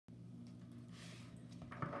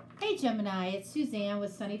Hey Gemini, it's Suzanne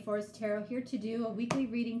with Sunny Forest Tarot here to do a weekly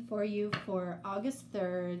reading for you for August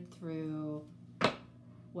 3rd through,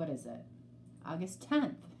 what is it? August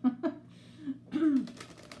 10th.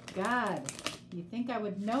 God, you think I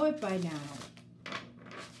would know it by now.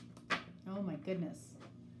 Oh my goodness.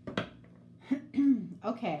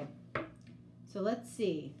 Okay, so let's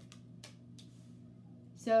see.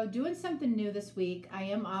 So doing something new this week, I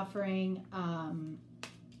am offering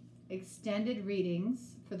extended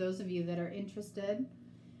readings for those of you that are interested.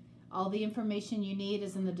 All the information you need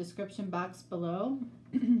is in the description box below.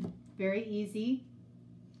 Very easy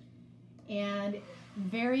and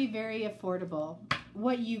very, very affordable.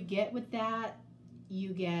 What you get with that,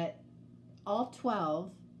 you get all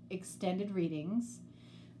 12 extended readings.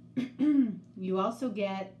 You also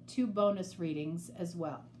get 2 bonus readings as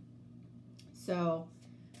well. So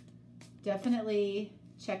definitely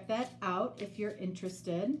check that out if you're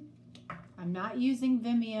interested. I'm not using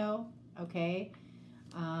Vimeo, okay?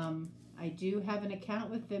 I do have an account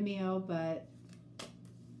with Vimeo, but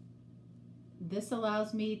this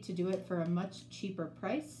allows me to do it for a much cheaper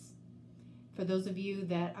price. For those of you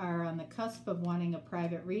that are on the cusp of wanting a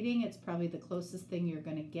private reading, it's probably the closest thing you're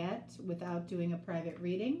going to get without doing a private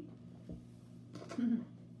reading.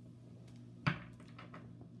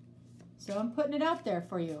 So I'm putting it out there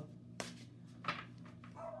for you.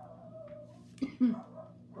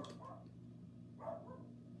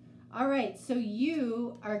 All right, so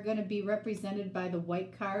you are going to be represented by the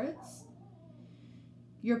white cards.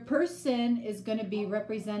 Your person is going to be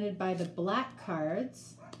represented by the black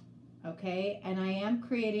cards, okay? And I am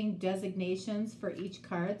creating designations for each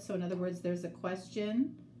card. So in other words, there's a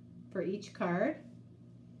question for each card.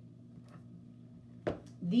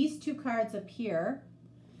 These 2 cards up here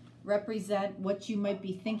represent what you might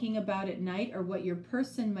be thinking about at night or what your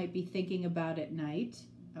person might be thinking about at night,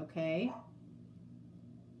 okay?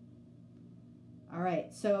 All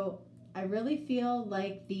right, so I really feel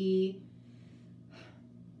like the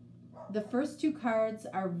first 2 cards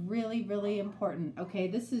are really, really important, okay?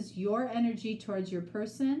 This is your energy towards your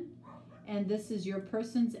person, and this is your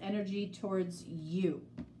person's energy towards you,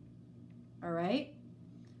 all right?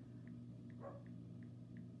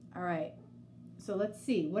 All right, so let's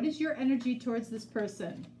see. What is your energy towards this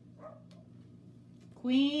person?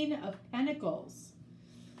 Queen of Pentacles.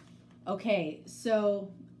 Okay,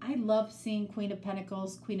 so I love seeing Queen of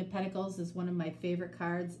Pentacles. Queen of Pentacles is one of my favorite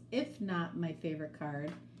cards, if not my favorite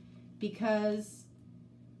card, because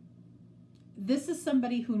this is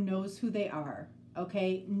somebody who knows who they are,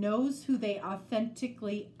 okay? Knows who they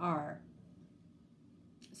authentically are.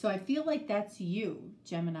 So I feel like that's you,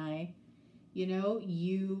 Gemini. You know,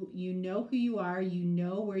 you know who you are, you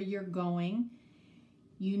know where you're going,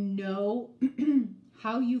 you know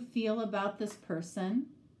how you feel about this person.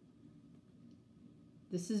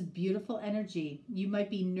 This is beautiful energy. You might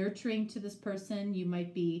be nurturing to this person. You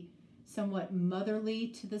might be somewhat motherly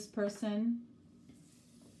to this person.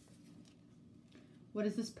 What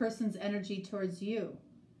is this person's energy towards you?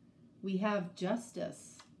 We have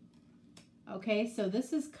Justice. Okay, so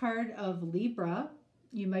this is card of Libra.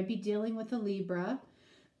 You might be dealing with a Libra.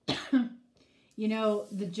 You know,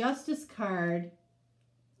 the Justice card,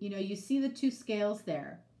 you know, you see the 2 scales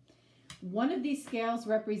there. One of these scales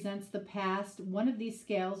represents the past. One of these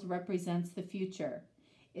scales represents the future.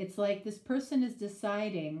 It's like this person is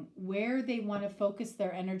deciding where they want to focus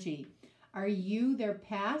their energy. Are you their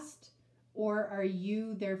past or are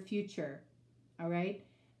you their future? All right.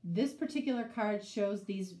 This particular card shows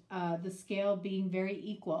these the scale being very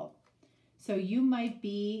equal. So you might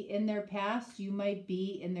be in their past. You might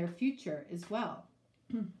be in their future as well.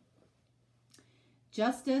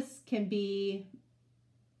 Justice can be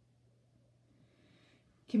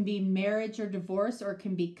marriage or divorce, or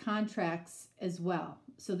can be contracts as well.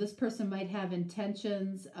 So this person might have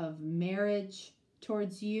intentions of marriage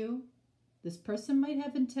towards you. This person might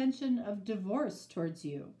have intention of divorce towards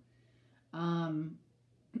you.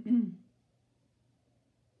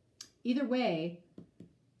 Either way,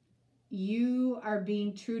 you are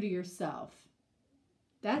being true to yourself.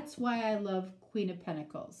 That's why I love Queen of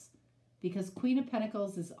Pentacles, because Queen of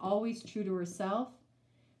Pentacles is always true to herself.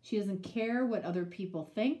 She doesn't care what other people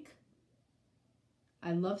think.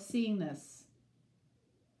 I love seeing this.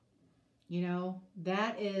 You know,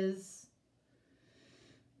 that is,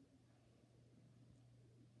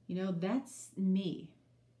 you know, that's me.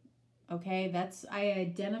 Okay, that's, I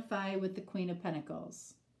identify with the Queen of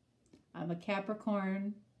Pentacles. I'm a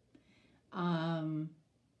Capricorn. I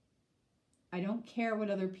don't care what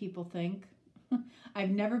other people think.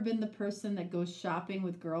 I've never been the person that goes shopping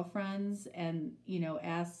with girlfriends and, you know,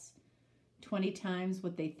 asks 20 times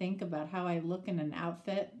what they think about how I look in an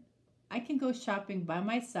outfit. I can go shopping by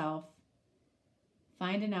myself,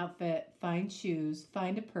 find an outfit, find shoes,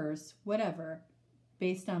 find a purse, whatever,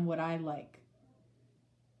 based on what I like.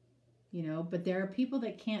 You know, but there are people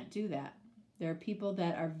that can't do that. There are people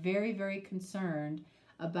that are very, very concerned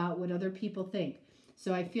about what other people think.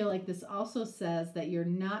 So I feel like this also says that you're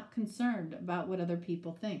not concerned about what other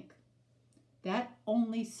people think. That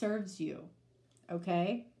only serves you,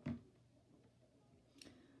 okay?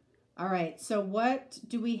 All right, so what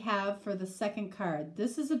do we have for the second card?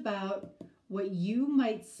 This is about what you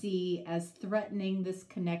might see as threatening this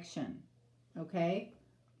connection, okay?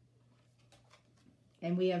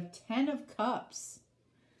 And we have 10 of Cups.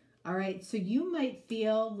 All right, so you might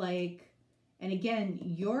feel like, and again,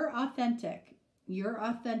 you're authentic. You're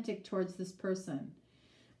authentic towards this person.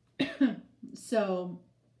 So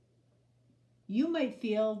you might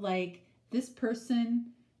feel like this person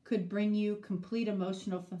could bring you complete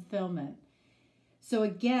emotional fulfillment. So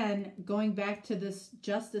again, going back to this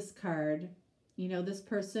Justice card, you know, this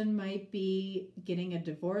person might be getting a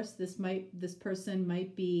divorce. This person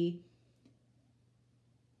might be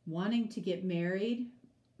wanting to get married.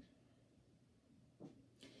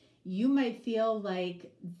 You might feel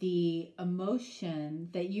like the emotion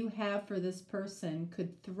that you have for this person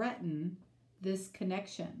could threaten this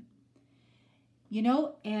connection. You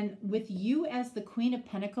know, and with you as the Queen of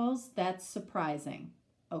Pentacles, that's surprising,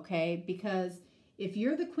 okay? Because if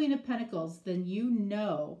you're the Queen of Pentacles, then you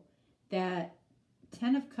know that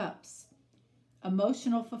 10 of Cups,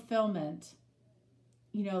 emotional fulfillment,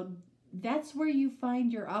 you know, that's where you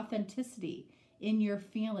find your authenticity in your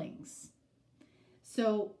feelings.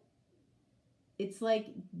 So it's like,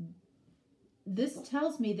 this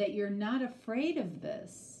tells me that you're not afraid of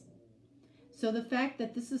this. So the fact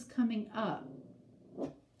that this is coming up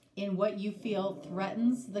in what you feel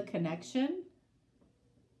threatens the connection,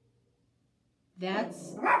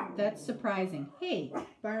 that's surprising. Hey,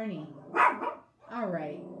 Barney. All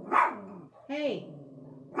right. Hey.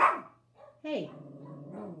 Hey.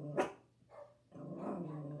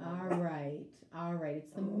 All right. All right.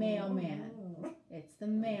 It's the mailman. It's the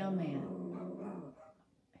mailman.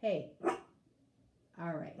 Hey.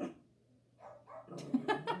 All right.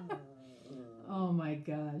 Oh my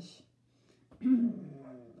gosh.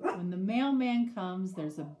 When the mailman comes,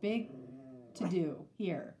 there's a big to-do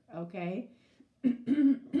here, okay?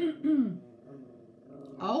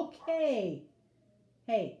 Okay.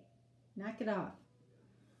 Hey, knock it off.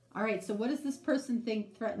 All right, so what does this person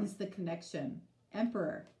think threatens the connection?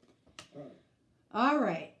 Emperor. All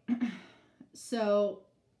right. So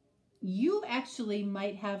you actually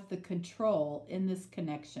might have the control in this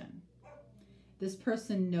connection. This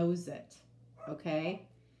person knows it, okay?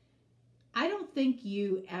 I don't think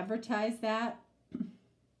you advertise that.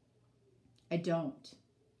 I don't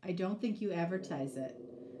think you advertise it.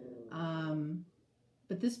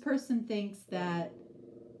 But this person thinks that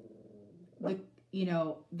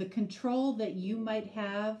the control that you might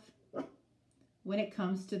have when it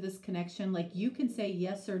comes to this connection, like you can say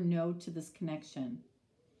yes or no to this connection.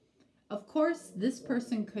 Of course, this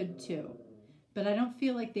person could too, but I don't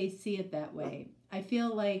feel like they see it that way. I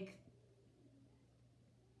feel like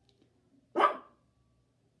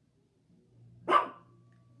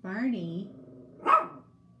Barney.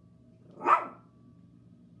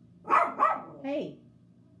 Hey,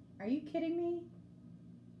 are you kidding me?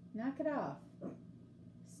 Knock it off.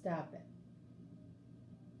 Stop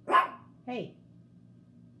it. Hey.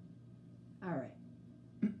 All right.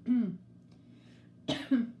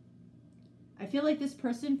 I feel like this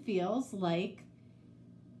person feels like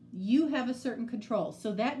you have a certain control.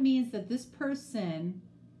 So that means that this person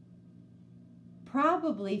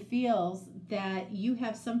probably feels that you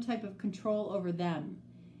have some type of control over them.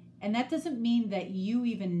 And that doesn't mean that you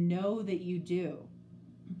even know that you do.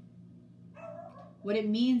 What it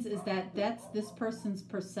means is that that's this person's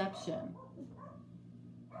perception.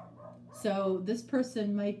 So this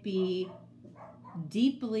person might be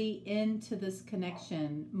deeply into this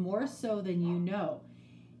connection, more so than you know.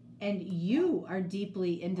 And you are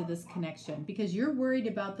deeply into this connection because you're worried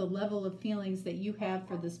about the level of feelings that you have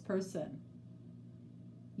for this person.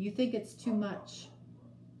 You think it's too much.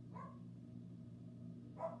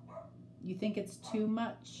 You think it's too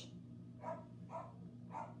much.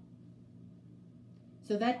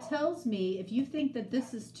 So that tells me if you think that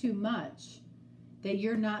this is too much, that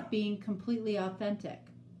you're not being completely authentic.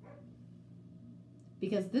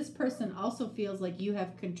 Because this person also feels like you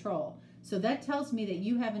have control. So that tells me that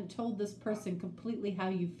you haven't told this person completely how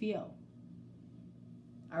you feel.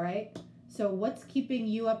 All right? So what's keeping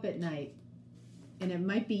you up at night? And it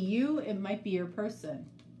might be you, it might be your person.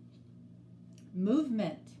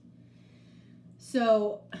 Movement.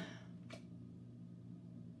 So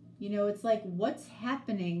You know, it's like, what's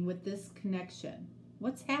happening with this connection?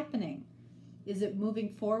 What's happening? Is it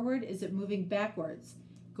moving forward? Is it moving backwards?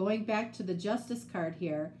 Going back to the Justice card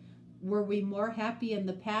here, were we more happy in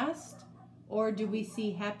the past, or do we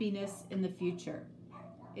see happiness in the future?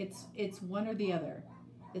 It's one or the other.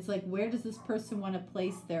 It's like, where does this person want to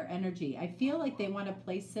place their energy? I feel like they want to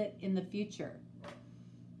place it in the future.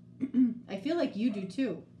 I feel like you do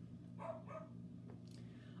too.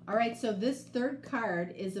 All right, so this third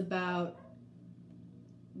card is about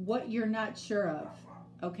what you're not sure of,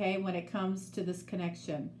 okay, when it comes to this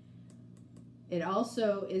connection. It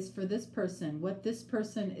also is for this person, what this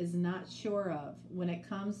person is not sure of when it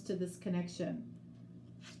comes to this connection.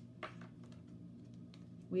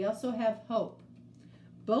 We also have hope.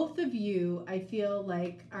 Both of you, I feel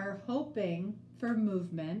like, are hoping for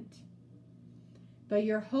movement, but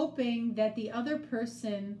you're hoping that the other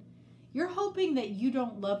person, you're hoping that you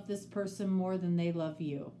don't love this person more than they love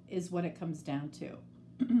you, is what it comes down to.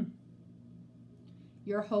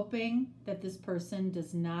 You're hoping that this person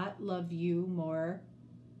does not love you more,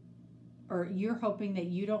 or you're hoping that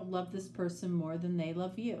you don't love this person more than they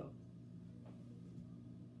love you.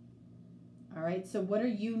 All right, so what are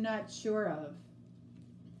you not sure of?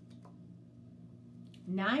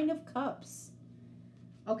 9 of Cups.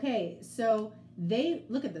 Okay, so they,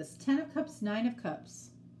 look at this, 10 of Cups, 9 of Cups.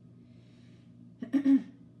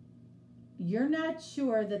 You're not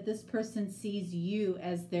sure that this person sees you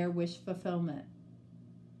as their wish fulfillment.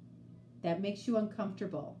 That makes you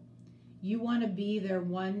uncomfortable. You want to be their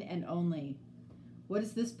one and only. What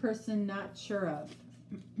is this person not sure of?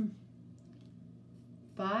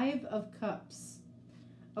 5 of Cups.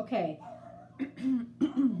 Okay.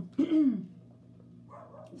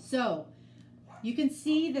 So, you can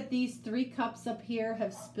see that these 3 cups up here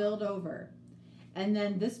have spilled over. And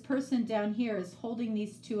then this person down here is holding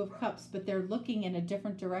these 2 of Cups, but they're looking in a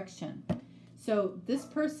different direction. So this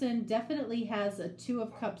person definitely has a 2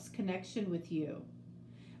 of Cups connection with you.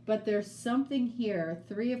 But there's something here,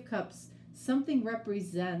 3 of Cups, something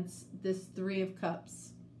represents this 3 of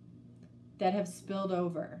Cups that have spilled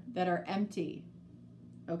over, that are empty,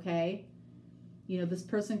 okay? You know, this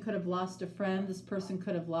person could have lost a friend, this person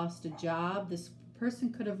could have lost a job, this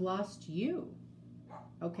person could have lost you,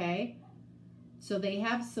 okay? So they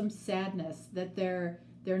have some sadness that they're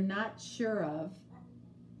not sure of.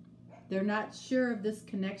 They're not sure of this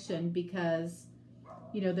connection because,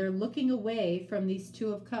 you know, they're looking away from these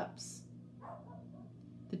 2 of Cups.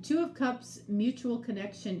 The 2 of Cups mutual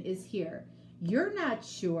connection is here. You're not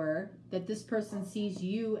sure that this person sees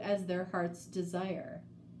you as their heart's desire.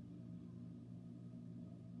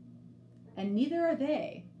 And neither are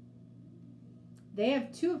they. They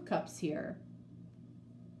have 2 of Cups here,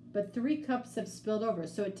 but 3 cups have spilled over.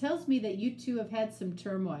 So it tells me that you two have had some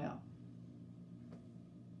turmoil.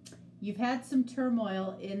 You've had some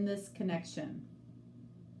turmoil in this connection,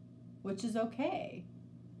 which is okay.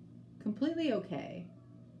 Completely okay.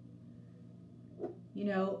 You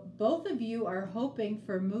know, both of you are hoping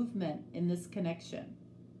for movement in this connection.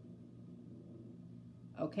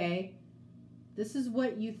 Okay? This is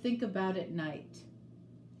what you think about at night.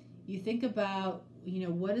 You think about, you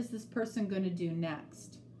know, what is this person going to do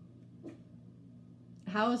next?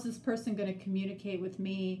 How is this person going to communicate with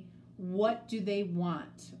me? What do they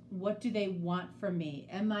want? What do they want from me?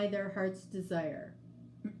 Am I their heart's desire?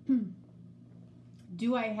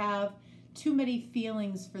 Do I have too many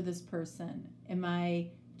feelings for this person? Am I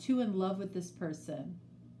too in love with this person?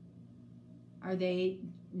 Are they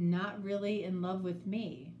not really in love with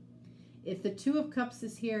me? If the 2 of Cups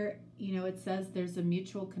is here, you know, it says there's a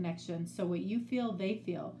mutual connection. So what you feel, they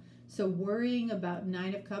feel. So worrying about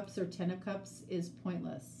 9 of Cups or 10 of Cups is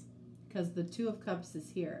pointless because the 2 of Cups is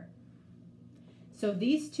here. So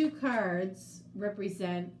these 2 cards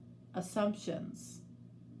represent assumptions.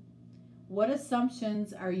 What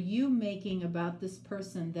assumptions are you making about this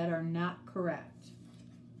person that are not correct?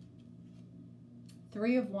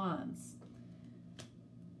 3 of Wands.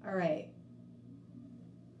 All right.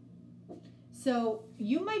 So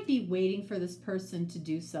you might be waiting for this person to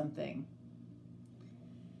do something.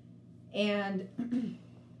 And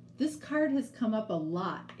this card has come up a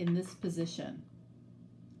lot in this position.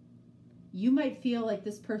 You might feel like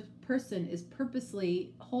this person is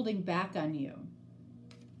purposely holding back on you.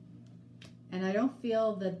 And I don't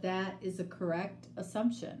feel that that is a correct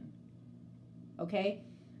assumption. Okay?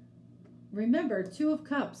 Remember, 2 of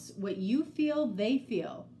Cups, what you feel, they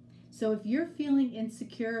feel. So if you're feeling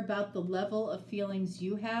insecure about the level of feelings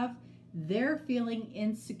you have, they're feeling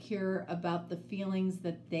insecure about the feelings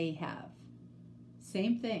that they have.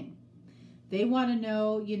 Same thing. They want to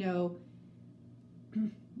know, you know,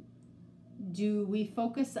 Do we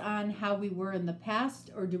focus on how we were in the past,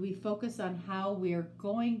 or do we focus on how we're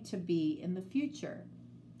going to be in the future?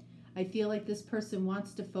 I feel like this person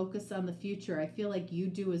wants to focus on the future. I feel like you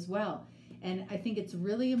do as well. And I think it's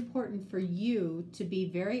really important for you to be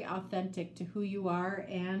very authentic to who you are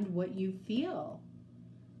and what you feel,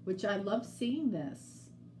 which I love seeing this.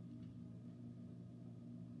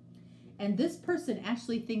 And this person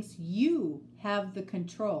actually thinks you have the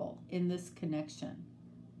control in this connection.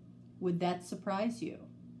 Would that surprise you?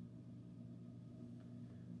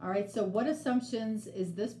 All right, so what assumptions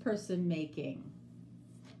is this person making?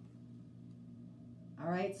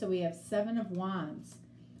 All right, so we have 7 of Wands.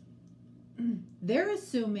 They're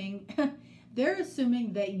assuming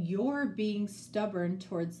that you're being stubborn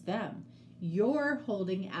towards them. You're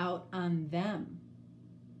holding out on them.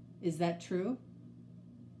 Is that true?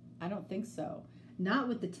 I don't think so. Not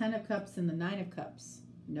with the 10 of Cups and the 9 of Cups.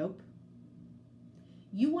 Nope.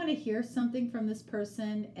 You want to hear something from this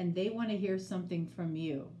person, and they want to hear something from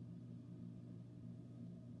you.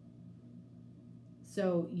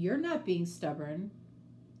 So you're not being stubborn.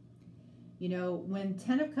 You know, when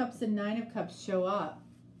 10 of Cups and 9 of Cups show up,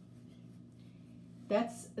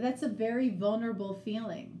 that's a very vulnerable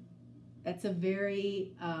feeling. That's a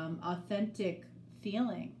very authentic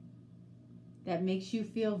feeling that makes you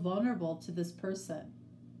feel vulnerable to this person.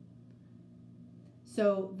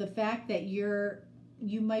 So the fact that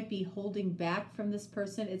you might be holding back from this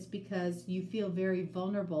person, it's because you feel very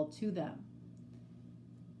vulnerable to them.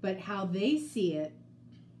 But how they see it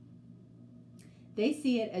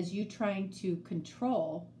as you trying to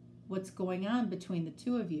control what's going on between the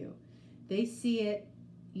two of you. They see it,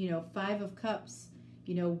 you know, 5 of Cups,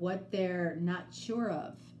 you know, what they're not sure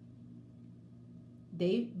of.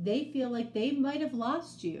 They feel like they might have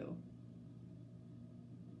lost you.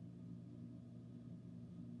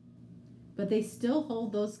 But they still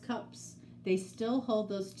hold those cups. They still hold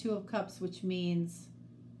those 2 of Cups, which means,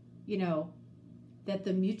 you know, that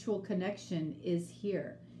the mutual connection is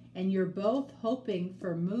here. And you're both hoping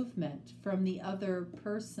for movement from the other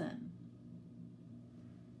person.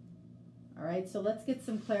 All right, so let's get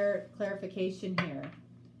some clarification here.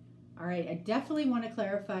 All right, I definitely want to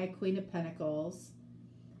clarify Queen of Pentacles.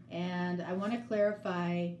 And I want to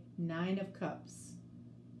clarify 9 of Cups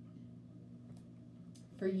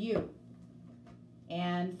for you.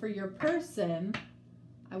 And for your person,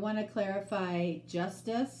 I want to clarify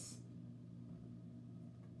Justice,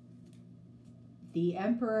 the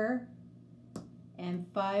Emperor, and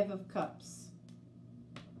 5 of Cups.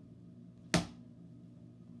 All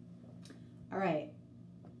right.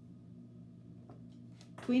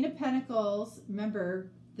 Queen of Pentacles,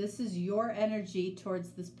 remember, this is your energy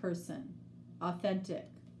towards this person. Authentic.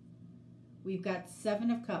 We've got 7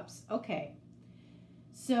 of Cups. Okay.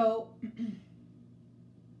 So,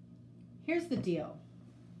 here's the deal.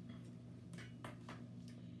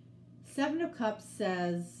 7 of Cups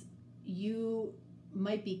says you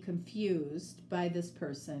might be confused by this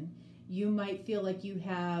person. You might feel like you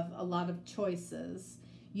have a lot of choices.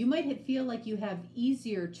 You might feel like you have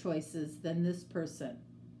easier choices than this person.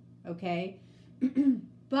 Okay?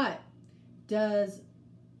 But does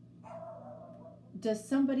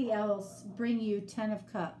somebody else bring you 10 of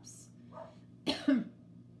Cups?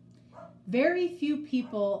 Very few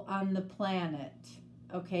people on the planet,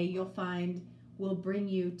 okay, you'll find will bring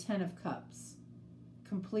you 10 of Cups.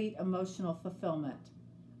 Complete emotional fulfillment.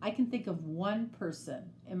 I can think of one person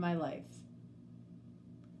in my life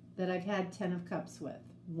that I've had 10 of Cups with.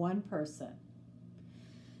 One person.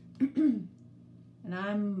 And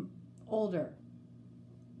I'm older.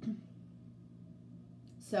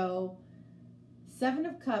 So 7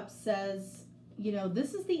 of Cups says, you know,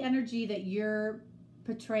 this is the energy that you're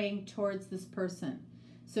portraying towards this person.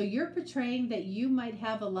 So you're portraying that you might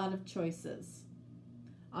have a lot of choices.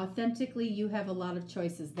 Authentically, you have a lot of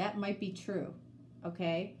choices. That might be true,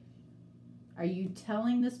 okay? Are you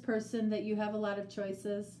telling this person that you have a lot of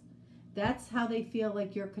choices? That's how they feel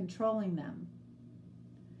like you're controlling them.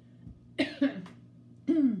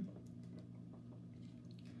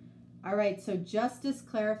 All right, so Justice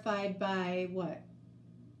clarified by what?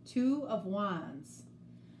 2 of Wands.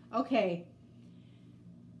 Okay,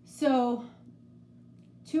 so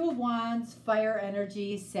 2 of Wands, fire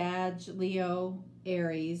energy, Sag, Leo,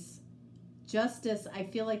 Aries. Justice, I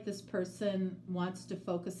feel like this person wants to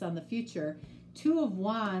focus on the future. 2 of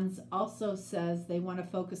Wands also says they want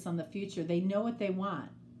to focus on the future. They know what they want.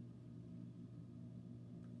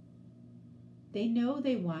 They know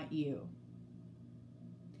they want you.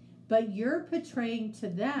 But you're portraying to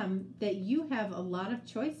them that you have a lot of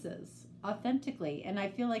choices, authentically. And I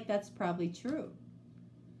feel like that's probably true.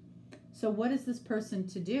 So what is this person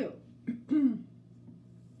to do?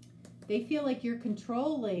 They feel like you're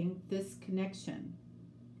controlling this connection.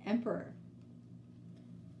 Emperor.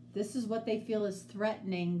 This is what they feel is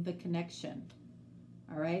threatening the connection.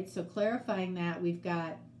 All right, so clarifying that, we've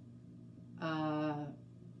got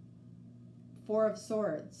Four of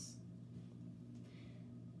Swords.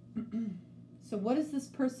 So what is this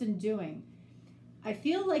person doing? I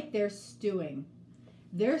feel like they're stewing.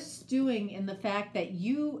 They're stewing in the fact that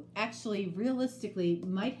you actually realistically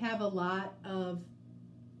might have a lot of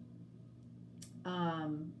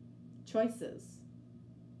choices.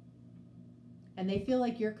 And they feel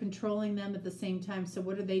like you're controlling them at the same time. So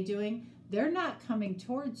what are they doing? They're not coming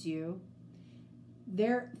towards you.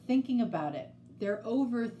 They're thinking about it. They're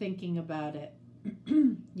overthinking about it.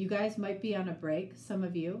 You guys might be on a break, some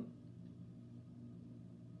of you.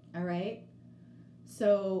 All right.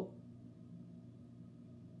 So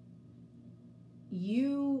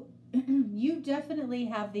you definitely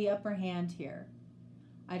have the upper hand here.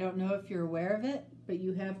 I don't know if you're aware of it, but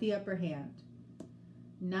you have the upper hand.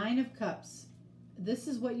 9 of Cups. This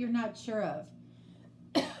is what you're not sure of.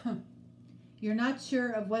 You're not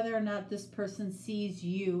sure of whether or not this person sees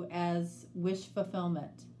you as wish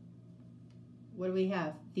fulfillment. What do we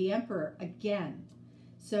have? The Emperor again.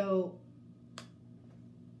 So,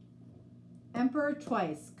 Emperor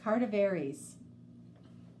twice, card of Aries.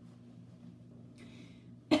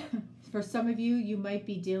 For some of you, you might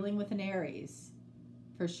be dealing with an Aries,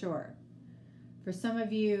 for sure. For some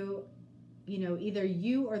of you, you know, either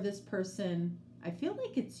you or this person, I feel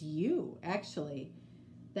like it's you, actually,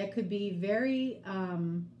 that could be very,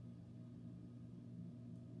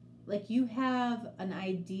 like you have an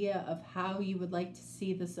idea of how you would like to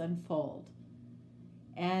see this unfold.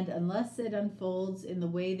 And unless it unfolds in the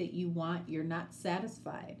way that you want, you're not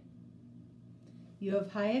satisfied. You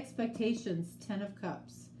have high expectations, 10 of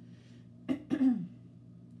Cups.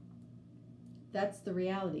 That's the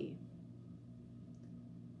reality.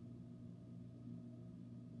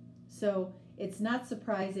 So it's not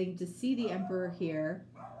surprising to see the Emperor here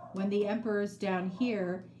when the Emperor's down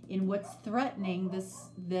here in what's threatening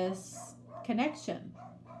this connection.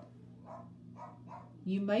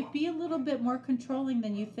 You might be a little bit more controlling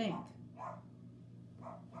than you think.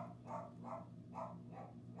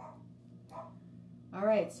 All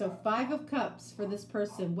right, so 5 of Cups for this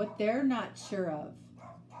person, what they're not sure of.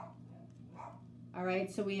 All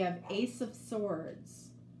right, so we have Ace of Swords.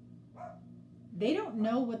 They don't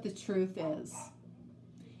know what the truth is.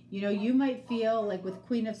 You know, you might feel like with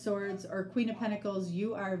Queen of Swords or Queen of Pentacles,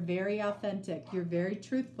 you are very authentic. You're very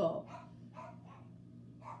truthful.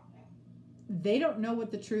 They don't know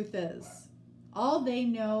what the truth is. All they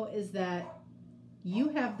know is that you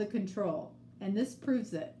have the control, and this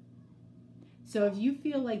proves it. So if you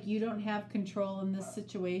feel like you don't have control in this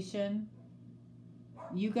situation,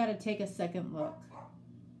 you got to take a second look.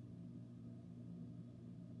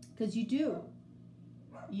 Because you do.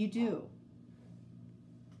 You do.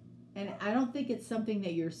 And I don't think it's something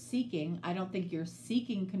that you're seeking. I don't think you're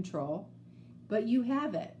seeking control, but you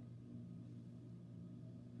have it.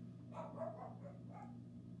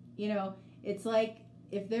 You know, it's like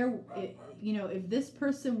if if this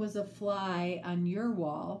person was a fly on your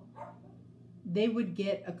wall, they would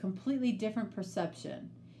get a completely different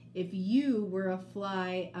perception. If you were a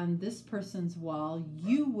fly on this person's wall,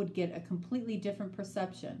 you would get a completely different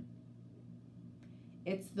perception.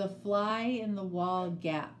 It's the fly in the wall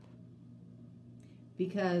gap.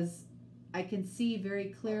 Because I can see very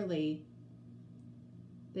clearly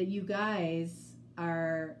that you guys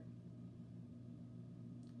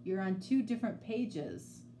you're on 2 different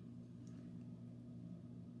pages.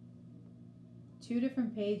 2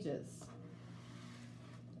 different pages.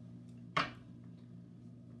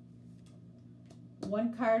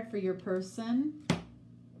 One card for your person.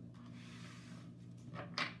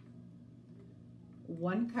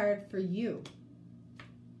 One card for you.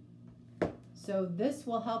 So this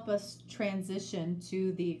will help us transition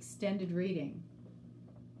to the extended reading.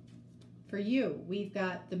 For you, we've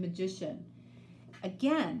got the Magician.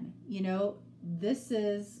 Again, you know, this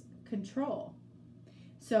is control.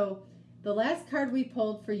 So the last card we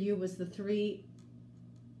pulled for you was the 3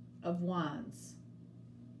 of Wands.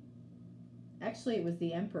 Actually, it was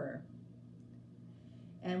the Emperor.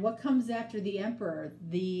 And what comes after the Emperor?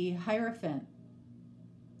 The Hierophant.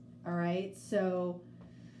 All right, so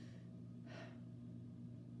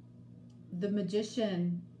the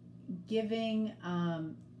Magician giving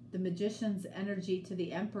the Magician's energy to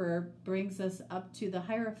the Emperor brings us up to the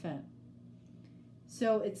Hierophant.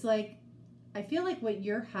 So it's like, I feel like what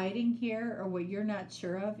you're hiding here or what you're not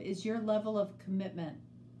sure of is your level of commitment.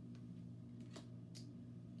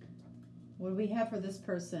 What do we have for this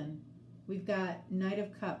person? We've got Knight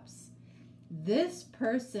of Cups. This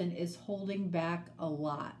person is holding back a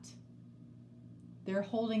lot. They're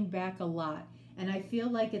holding back a lot. And I feel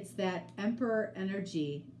like it's that Emperor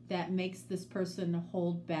energy that makes this person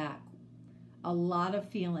hold back a lot of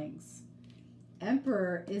feelings.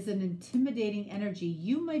 Emperor is an intimidating energy.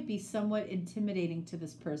 You might be somewhat intimidating to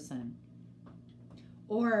this person.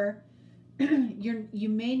 Or you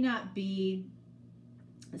may not be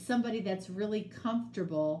somebody that's really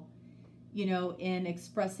comfortable, you know, in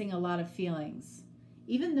expressing a lot of feelings.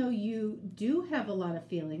 Even though you do have a lot of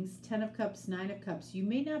feelings, 10 of Cups, 9 of Cups, you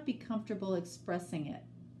may not be comfortable expressing it,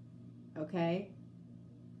 okay?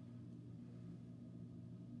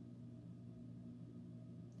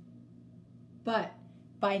 But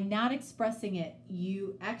by not expressing it,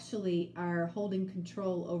 you actually are holding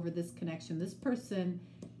control over this connection. This person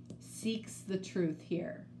seeks the truth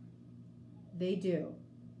here. They do.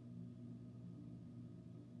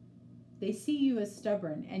 They see you as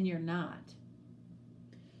stubborn, and you're not.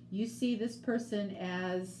 You see this person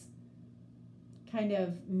as kind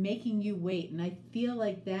of making you wait, and I feel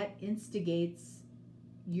like that instigates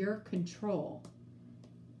your control.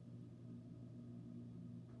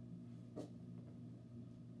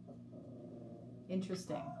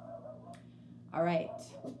 Interesting. All right,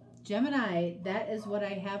 Gemini, that is what I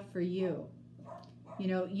have for you. You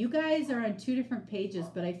know, you guys are on 2 different pages,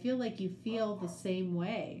 but I feel like you feel the same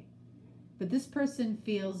way. But this person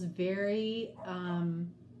feels very,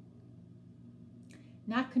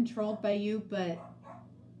 not controlled by you, but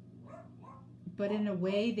in a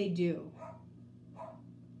way they do.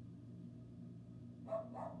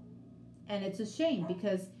 And it's a shame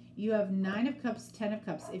because you have 9 of Cups, 10 of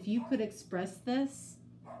Cups. If you could express this,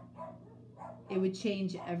 it would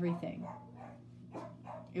change everything.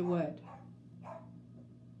 It would.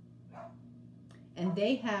 And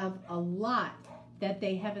they have a lot that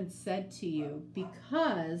they haven't said to you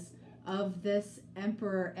because of this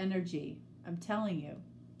Emperor energy. I'm telling you.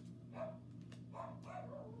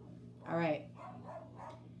 All right.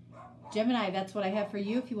 Gemini, that's what I have for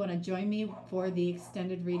you. If you want to join me for the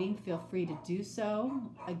extended reading, feel free to do so.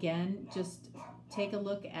 Again, just take a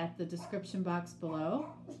look at the description box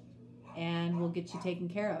below and we'll get you taken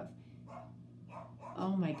care of.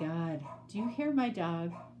 Oh my God. Do you hear my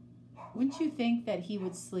dog? Wouldn't you think that he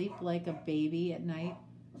would sleep like a baby at night?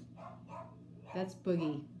 That's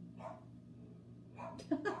Boogie.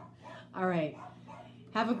 All right.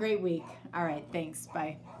 Have a great week. All right. Thanks.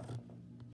 Bye.